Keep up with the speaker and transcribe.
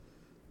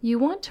You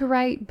want to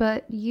write,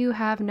 but you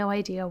have no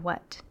idea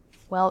what.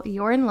 Well,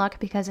 you're in luck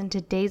because in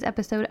today's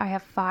episode, I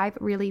have 5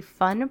 really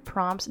fun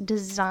prompts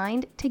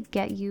designed to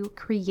get you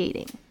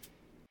creating.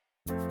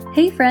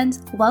 Hey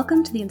friends,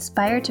 welcome to the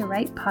Inspire to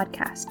Write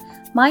podcast.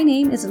 My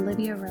name is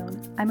Olivia Rohn.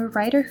 I'm a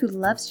writer who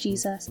loves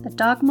Jesus, a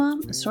dog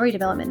mom, a story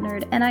development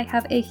nerd, and I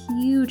have a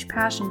huge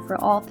passion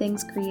for all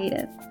things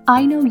creative.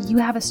 I know you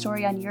have a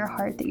story on your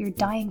heart that you're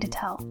dying to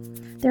tell.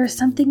 There is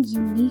something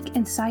unique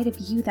inside of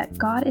you that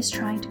God is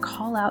trying to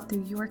call out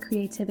through your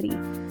creativity.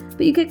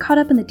 But you get caught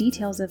up in the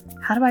details of,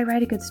 how do I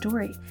write a good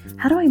story?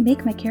 How do I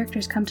make my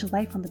characters come to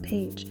life on the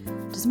page?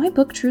 Does my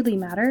book truly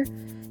matter?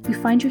 You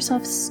find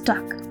yourself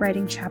stuck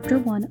writing chapter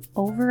 1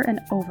 over and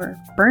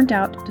over, burnt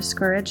out,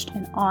 discouraged,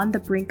 and on the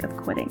brink of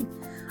quitting.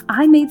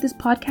 I made this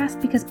podcast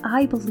because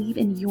I believe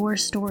in your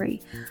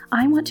story.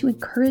 I want to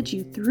encourage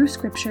you through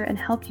scripture and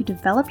help you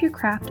develop your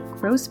craft,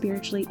 grow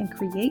spiritually, and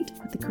create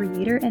with the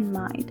Creator in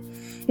mind.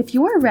 If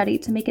you are ready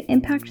to make an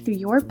impact through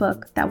your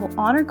book that will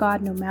honor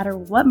God no matter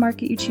what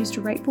market you choose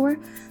to write for,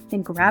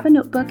 then grab a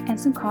notebook and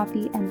some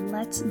coffee and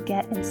let's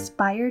get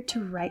inspired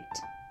to write.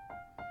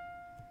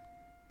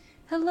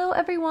 Hello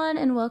everyone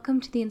and welcome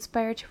to the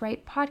Inspire to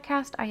Write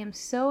podcast. I am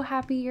so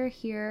happy you're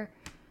here.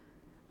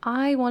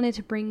 I wanted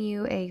to bring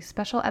you a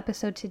special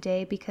episode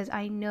today because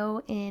I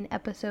know in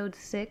episode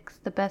 6,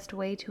 The Best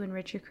Way to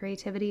Enrich Your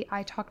Creativity,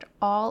 I talked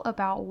all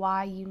about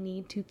why you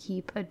need to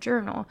keep a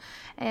journal.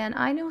 And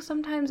I know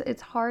sometimes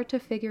it's hard to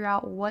figure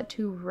out what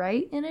to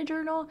write in a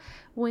journal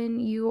when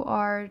you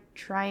are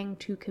trying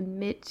to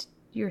commit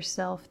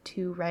yourself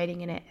to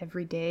writing in it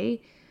every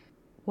day.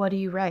 What do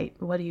you write?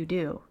 What do you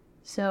do?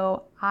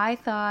 So I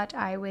thought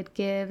I would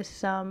give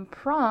some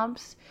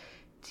prompts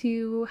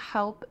to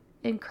help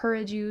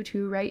encourage you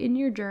to write in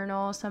your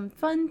journal some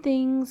fun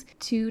things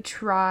to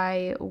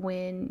try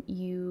when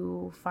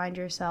you find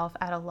yourself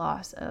at a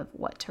loss of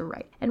what to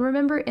write. And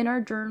remember, in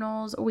our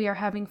journals, we are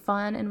having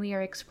fun and we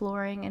are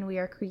exploring and we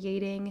are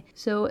creating.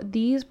 So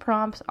these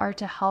prompts are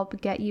to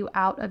help get you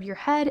out of your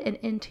head and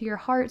into your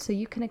heart so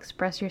you can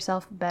express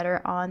yourself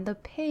better on the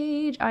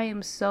page. I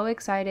am so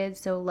excited.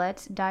 So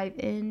let's dive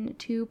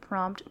into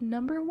prompt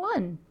number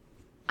 1.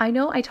 I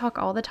know I talk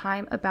all the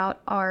time about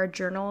our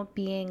journal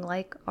being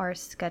like our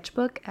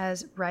sketchbook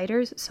as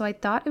writers, so I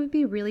thought it would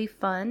be really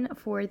fun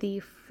for the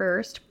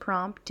first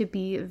prompt to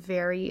be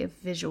very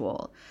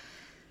visual.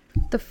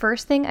 The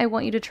first thing I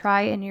want you to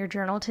try in your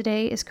journal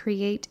today is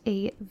create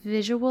a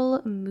visual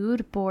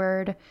mood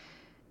board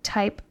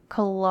type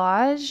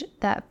collage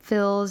that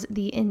fills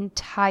the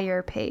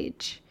entire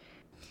page.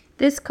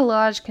 This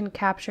collage can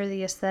capture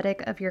the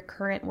aesthetic of your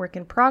current work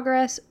in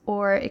progress,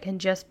 or it can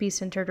just be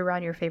centered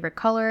around your favorite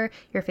color,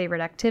 your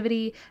favorite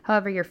activity,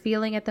 however you're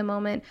feeling at the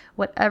moment.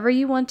 Whatever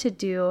you want to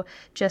do,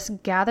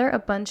 just gather a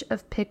bunch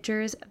of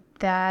pictures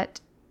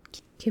that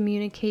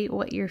communicate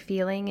what you're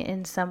feeling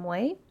in some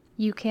way.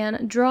 You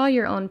can draw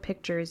your own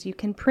pictures, you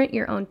can print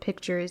your own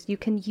pictures, you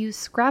can use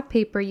scrap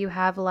paper you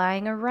have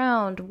lying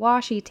around,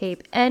 washi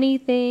tape,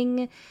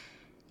 anything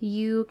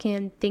you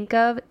can think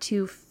of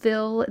to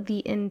fill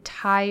the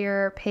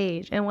entire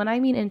page. And when I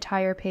mean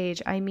entire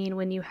page, I mean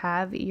when you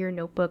have your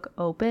notebook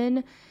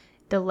open,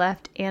 the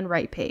left and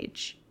right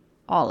page,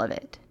 all of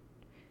it.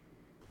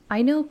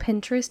 I know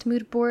Pinterest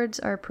mood boards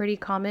are pretty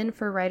common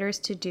for writers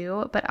to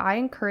do, but I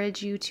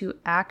encourage you to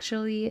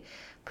actually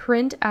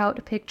print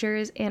out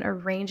pictures and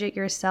arrange it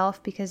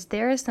yourself because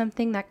there is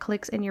something that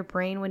clicks in your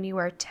brain when you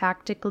are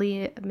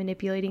tactically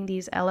manipulating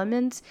these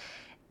elements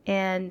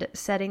and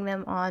setting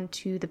them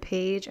onto the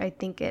page. I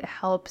think it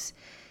helps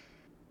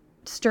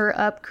stir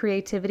up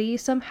creativity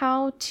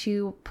somehow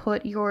to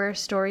put your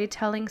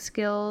storytelling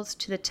skills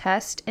to the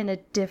test in a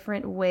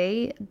different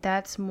way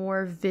that's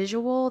more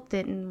visual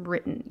than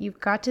written.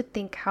 You've got to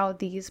think how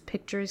these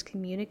pictures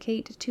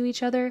communicate to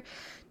each other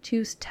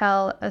to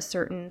tell a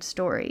certain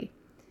story.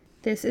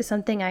 This is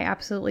something I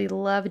absolutely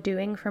love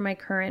doing for my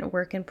current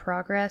work in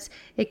progress.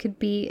 It could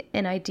be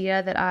an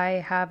idea that I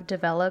have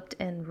developed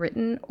and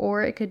written,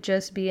 or it could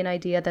just be an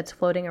idea that's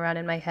floating around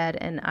in my head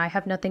and I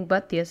have nothing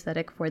but the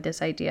aesthetic for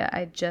this idea.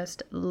 I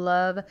just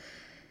love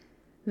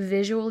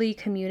visually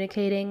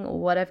communicating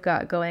what I've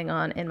got going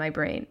on in my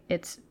brain.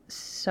 It's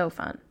so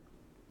fun.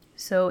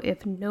 So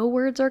if no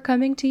words are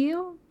coming to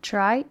you,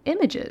 try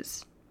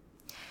images.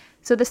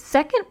 So the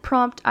second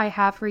prompt I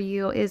have for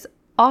you is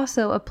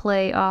also a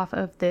play off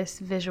of this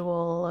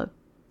visual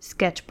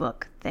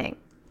sketchbook thing.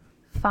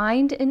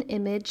 Find an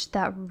image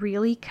that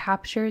really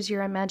captures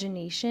your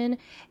imagination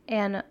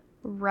and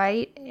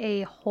write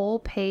a whole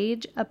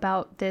page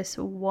about this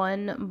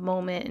one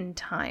moment in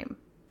time.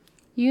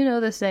 You know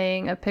the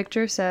saying, a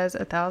picture says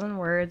 1,000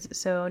 words,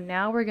 so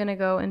now we're going to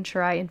go and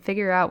try and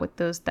figure out what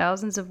those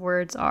thousands of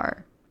words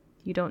are.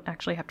 You don't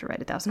actually have to write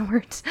 1,000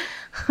 words.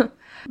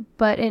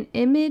 But an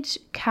image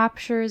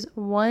captures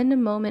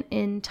one moment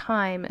in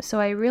time. So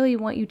I really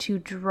want you to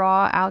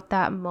draw out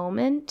that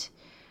moment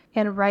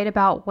and write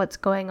about what's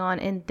going on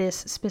in this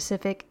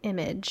specific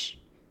image.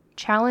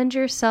 Challenge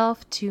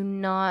yourself to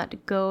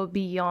not go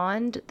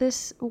beyond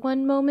this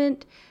one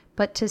moment,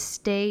 but to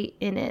stay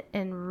in it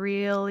and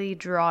really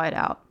draw it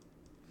out.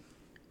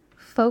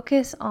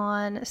 Focus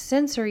on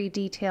sensory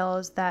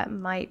details that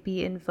might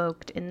be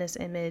invoked in this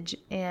image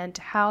and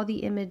how the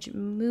image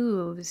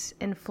moves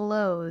and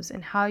flows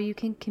and how you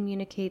can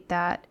communicate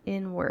that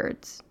in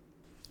words.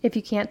 If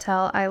you can't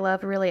tell, I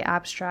love really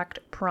abstract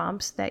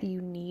prompts that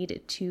you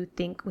need to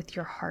think with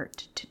your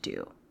heart to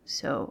do.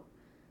 So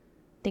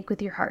think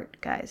with your heart,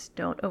 guys.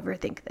 Don't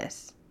overthink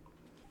this.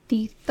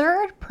 The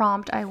third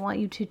prompt I want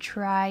you to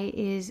try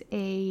is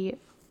a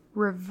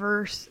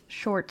reverse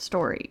short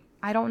story.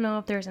 I don't know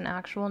if there's an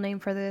actual name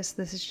for this.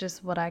 This is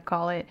just what I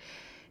call it,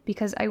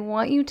 because I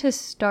want you to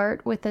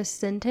start with a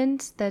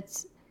sentence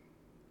that's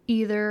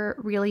either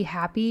really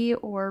happy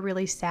or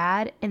really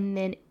sad and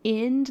then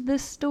end the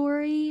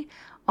story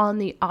on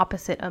the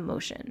opposite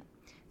emotion.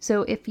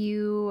 So if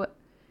you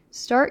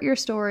start your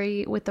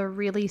story with a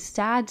really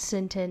sad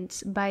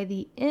sentence, by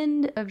the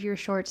end of your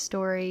short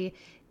story,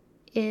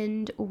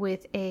 end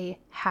with a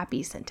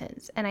happy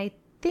sentence. And I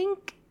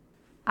think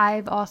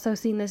I've also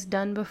seen this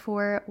done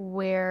before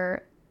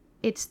where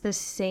it's the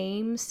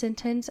same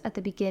sentence at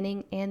the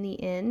beginning and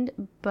the end,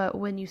 but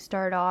when you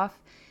start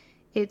off,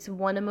 it's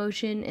one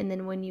emotion, and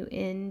then when you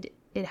end,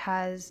 it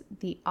has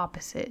the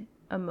opposite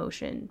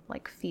emotion,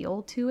 like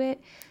feel to it.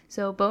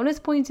 So bonus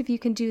points if you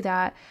can do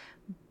that,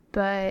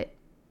 but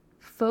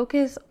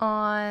focus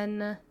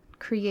on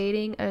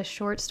creating a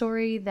short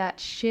story that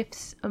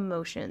shifts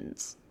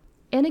emotions.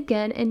 And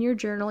again, in your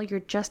journal,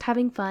 you're just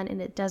having fun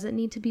and it doesn't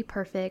need to be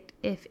perfect.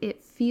 If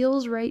it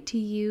feels right to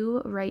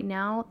you right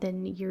now,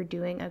 then you're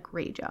doing a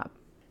great job.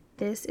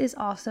 This is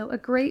also a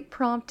great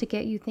prompt to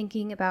get you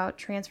thinking about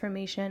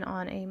transformation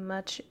on a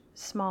much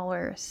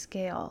smaller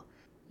scale.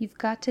 You've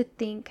got to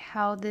think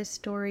how this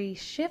story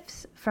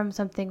shifts from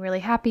something really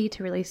happy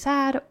to really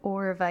sad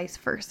or vice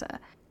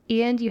versa.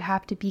 And you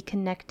have to be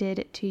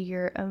connected to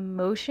your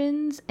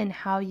emotions and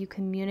how you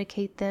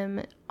communicate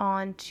them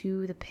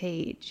onto the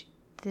page.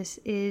 This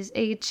is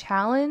a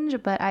challenge,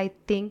 but I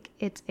think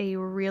it's a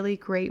really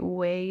great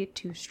way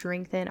to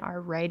strengthen our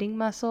writing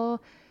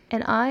muscle.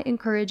 And I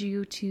encourage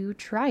you to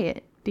try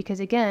it because,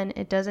 again,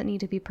 it doesn't need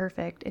to be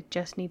perfect. It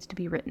just needs to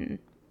be written.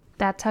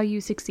 That's how you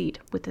succeed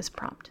with this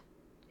prompt,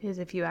 is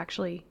if you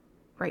actually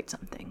write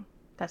something.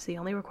 That's the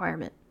only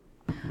requirement.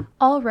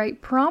 All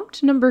right,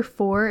 prompt number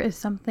 4 is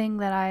something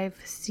that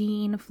I've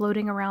seen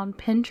floating around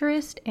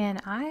Pinterest,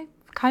 and I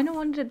kind of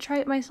wanted to try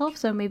it myself,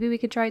 so maybe we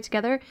could try it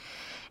together.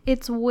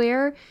 It's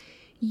where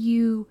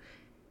you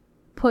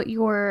put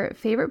your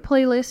favorite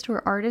playlist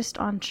or artist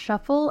on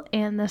shuffle,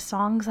 and the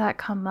songs that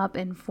come up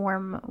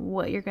inform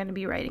what you're going to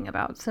be writing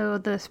about. So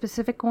the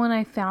specific one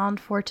I found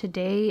for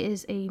today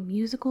is a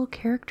musical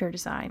character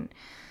design.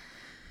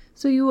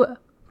 So you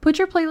put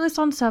your playlist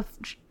on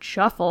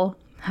shuffle.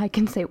 I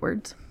can say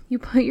words. You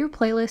put your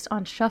playlist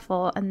on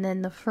shuffle, and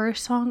then the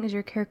first song is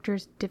your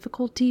character's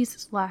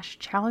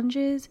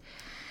difficulties/challenges.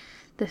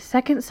 The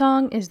second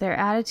song is their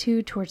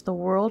attitude towards the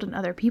world and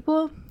other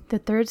people. The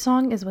third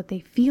song is what they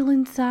feel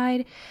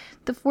inside.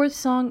 The fourth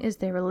song is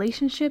their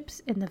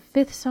relationships. And the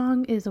fifth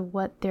song is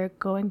what they're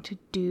going to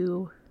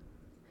do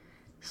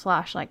 /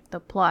 like the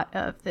plot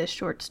of this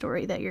short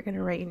story that you're going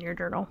to write in your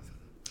journal.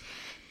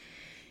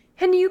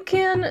 And you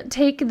can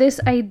take this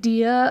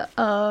idea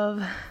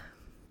of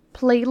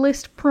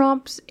playlist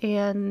prompts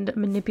and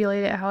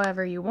manipulate it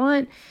however you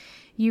want.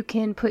 You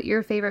can put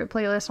your favorite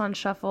playlist on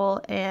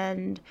shuffle,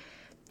 and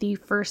the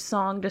first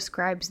song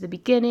describes the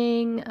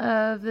beginning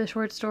of the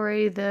short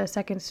story, the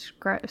second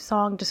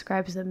song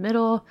describes the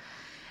middle,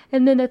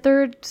 and then the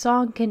third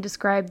song can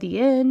describe the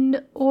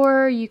end.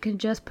 Or you can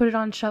just put it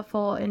on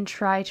shuffle and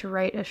try to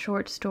write a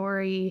short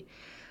story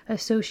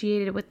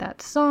associated with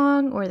that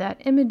song or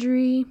that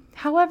imagery.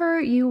 However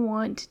you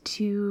want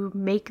to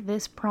make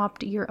this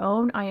prompt your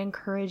own, I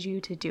encourage you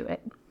to do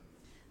it.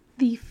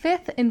 The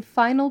fifth and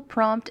final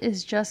prompt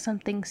is just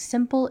something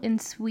simple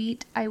and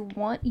sweet. I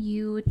want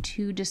you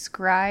to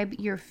describe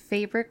your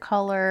favorite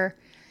color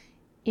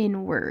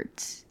in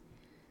words.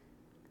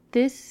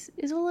 This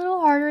is a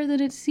little harder than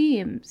it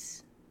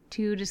seems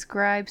to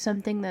describe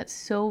something that's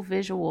so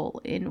visual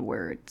in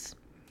words.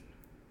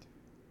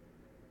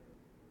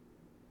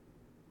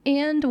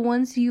 And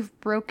once you've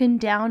broken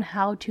down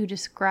how to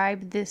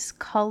describe this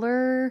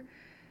color,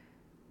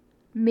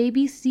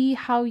 maybe see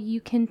how you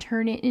can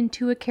turn it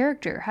into a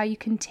character, how you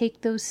can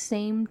take those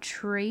same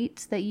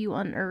traits that you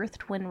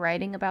unearthed when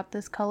writing about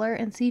this color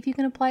and see if you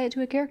can apply it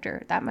to a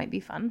character. That might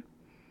be fun.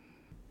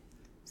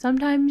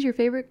 Sometimes your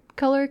favorite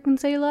color can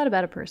say a lot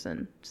about a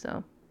person,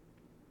 so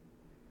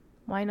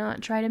why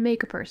not try to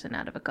make a person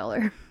out of a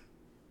color?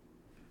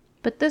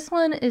 But this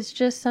one is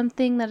just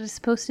something that is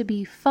supposed to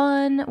be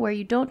fun, where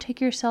you don't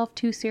take yourself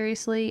too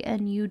seriously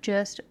and you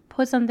just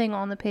put something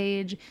on the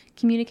page,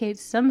 communicate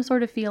some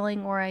sort of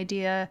feeling or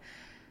idea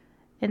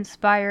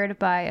inspired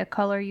by a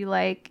color you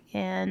like,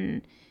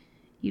 and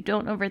you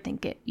don't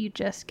overthink it. You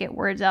just get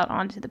words out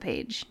onto the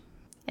page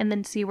and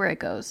then see where it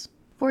goes.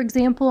 For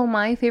example,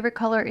 my favorite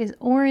color is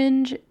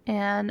orange,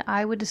 and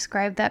I would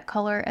describe that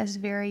color as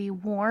very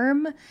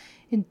warm,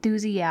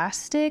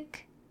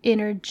 enthusiastic,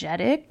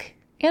 energetic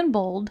and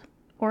bold.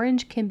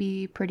 Orange can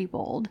be pretty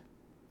bold.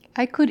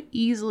 I could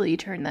easily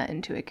turn that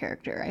into a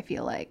character, I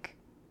feel like.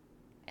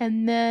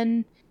 And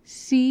then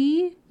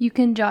C, you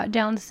can jot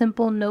down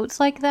simple notes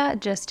like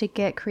that just to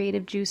get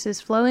creative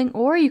juices flowing,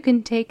 or you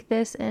can take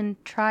this and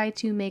try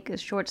to make a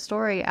short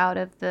story out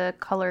of the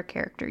color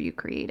character you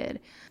created.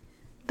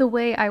 The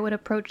way I would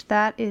approach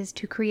that is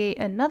to create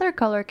another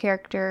color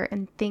character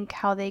and think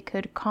how they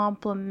could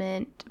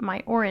complement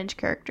my orange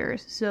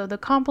characters. So the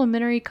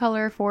complementary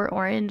color for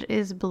orange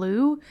is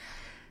blue.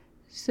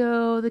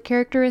 So the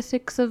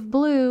characteristics of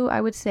blue,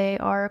 I would say,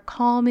 are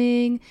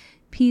calming,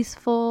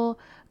 peaceful,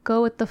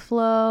 go with the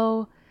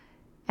flow,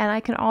 and I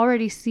can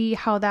already see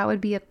how that would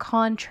be a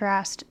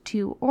contrast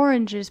to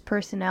orange's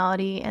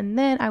personality, and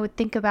then I would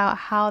think about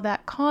how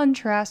that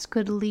contrast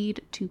could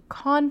lead to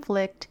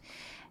conflict,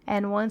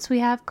 and once we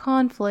have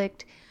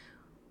conflict,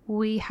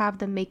 we have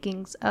the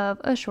makings of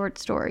a short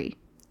story.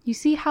 You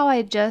see how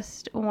I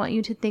just want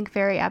you to think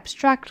very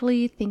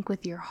abstractly, think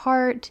with your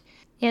heart,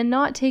 and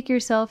not take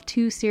yourself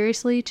too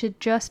seriously, to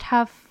just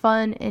have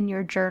fun in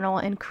your journal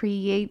and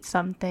create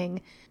something.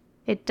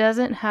 It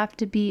doesn't have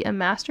to be a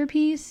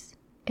masterpiece,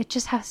 it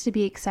just has to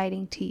be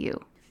exciting to you.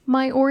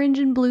 My orange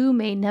and blue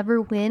may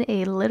never win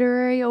a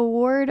literary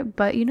award,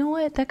 but you know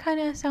what? That kind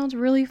of sounds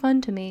really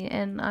fun to me,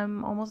 and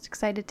I'm almost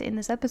excited to end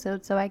this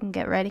episode so I can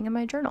get writing in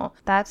my journal.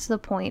 That's the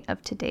point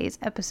of today's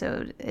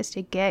episode, is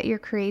to get your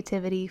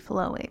creativity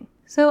flowing.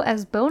 So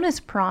as bonus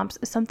prompts,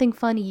 something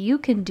fun you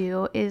can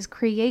do is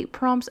create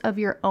prompts of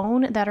your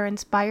own that are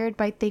inspired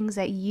by things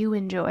that you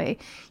enjoy.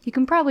 You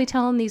can probably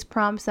tell in these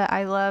prompts that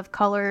I love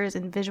colors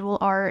and visual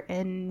art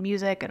and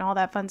music and all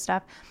that fun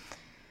stuff.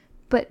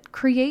 But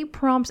create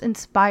prompts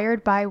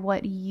inspired by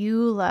what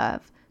you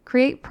love.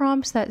 Create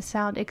prompts that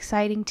sound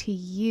exciting to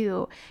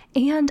you.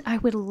 And I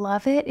would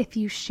love it if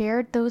you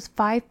shared those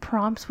 5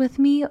 prompts with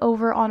me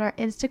over on our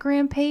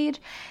Instagram page,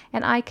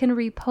 and I can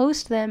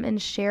repost them and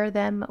share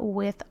them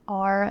with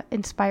our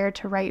Inspired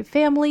to Write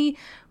family.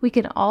 We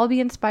can all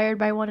be inspired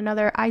by one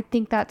another. I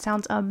think that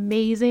sounds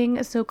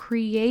amazing. So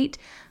create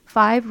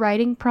 5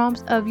 writing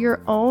prompts of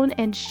your own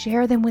and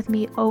share them with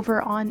me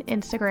over on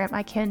Instagram.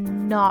 I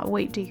cannot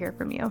wait to hear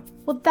from you.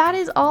 Well, that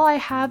is all I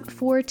have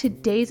for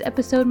today's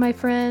episode, my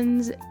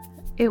friends.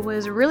 It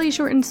was really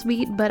short and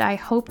sweet, but I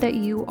hope that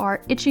you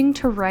are itching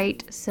to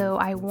write, so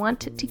I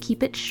want to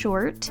keep it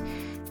short.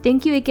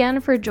 Thank you again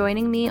for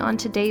joining me on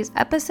today's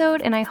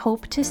episode, and I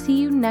hope to see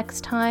you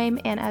next time.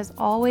 And as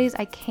always,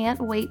 I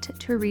can't wait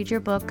to read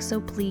your book,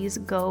 so please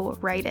go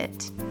write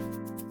it.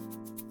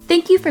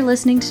 Thank you for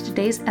listening to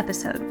today's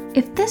episode.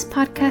 If this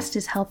podcast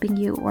is helping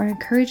you or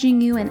encouraging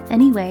you in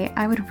any way,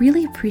 I would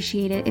really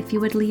appreciate it if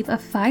you would leave a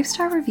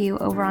 5-star review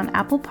over on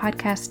Apple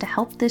Podcasts to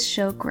help this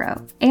show grow.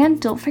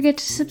 And don't forget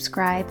to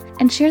subscribe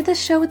and share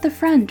this show with a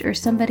friend or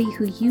somebody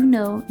who you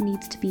know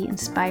needs to be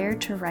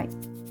inspired to write.